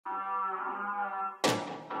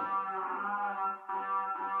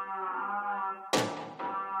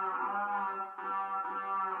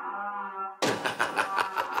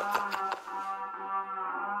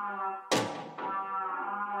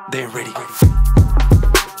they're ready.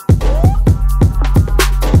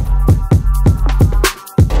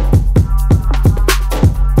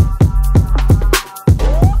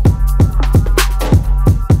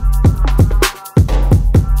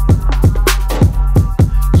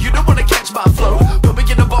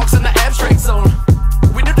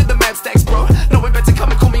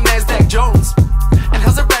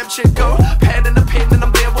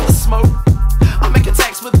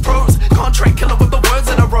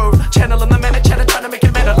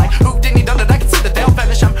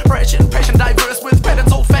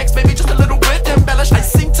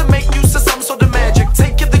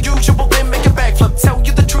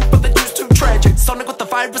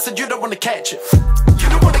 And you don't wanna catch it. You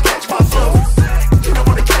don't wanna catch my flow. You don't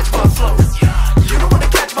wanna catch my flow. You don't wanna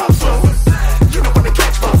catch my flow. You don't wanna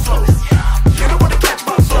catch my flow. You don't wanna catch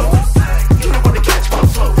my flow. You don't wanna catch my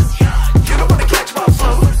flow. You don't wanna catch my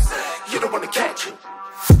flow. You don't wanna catch it.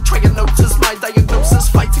 Try and notice my diagnosis,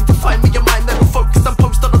 fighting to find me a mind that will focus. I'm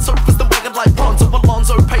posted on sofas, the wagon like Bronzo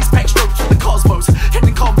Alonzo, pace pack strokes through the cosmos,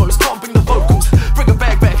 hitting combos, comping the vocals, bring a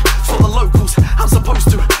bag back for the locals. I'm supposed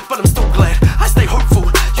to, but I'm still glad I stay hopeful.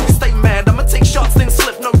 Shots, then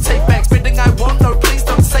slip, no take back. Spitting I want, no, please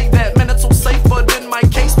don't say that. Man, it's all safe, but in my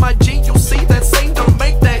case, my G, you'll see that same don't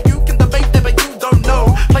make that. You can debate that, but you don't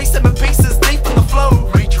know. Place them in pieces deep in the flow.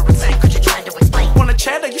 Read your insane, could you try to explain? Wanna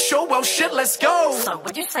chat, are you sure? Well, shit, let's go. So,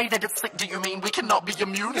 when you say that it's sick, do you mean we cannot be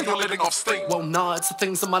immune and you're letting off steam? Well, nah, it's the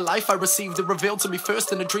things in my life I received and revealed to me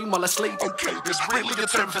first in a dream while I sleep. Okay, there's really a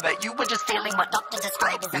term for that. You were just feeling what doctors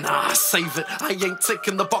describe as a nah, save it. I ain't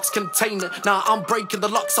ticking the box, contain it. Nah, I'm breaking the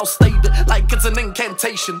locks, I'll state it like it's an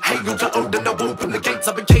incantation. Hail to Odin, I'll open the gates.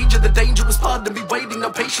 I've been caging the dangerous part of me waiting.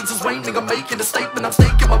 No patience is waning. I'm making a statement. I'm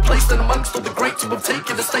staking my place in amongst all the greats who have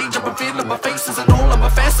taken the stage. I've been feeling my faces and all of my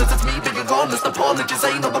facets. It's me being honest. Apologies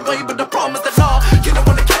ain't on the way, but I promise that nah, you don't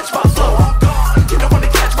wanna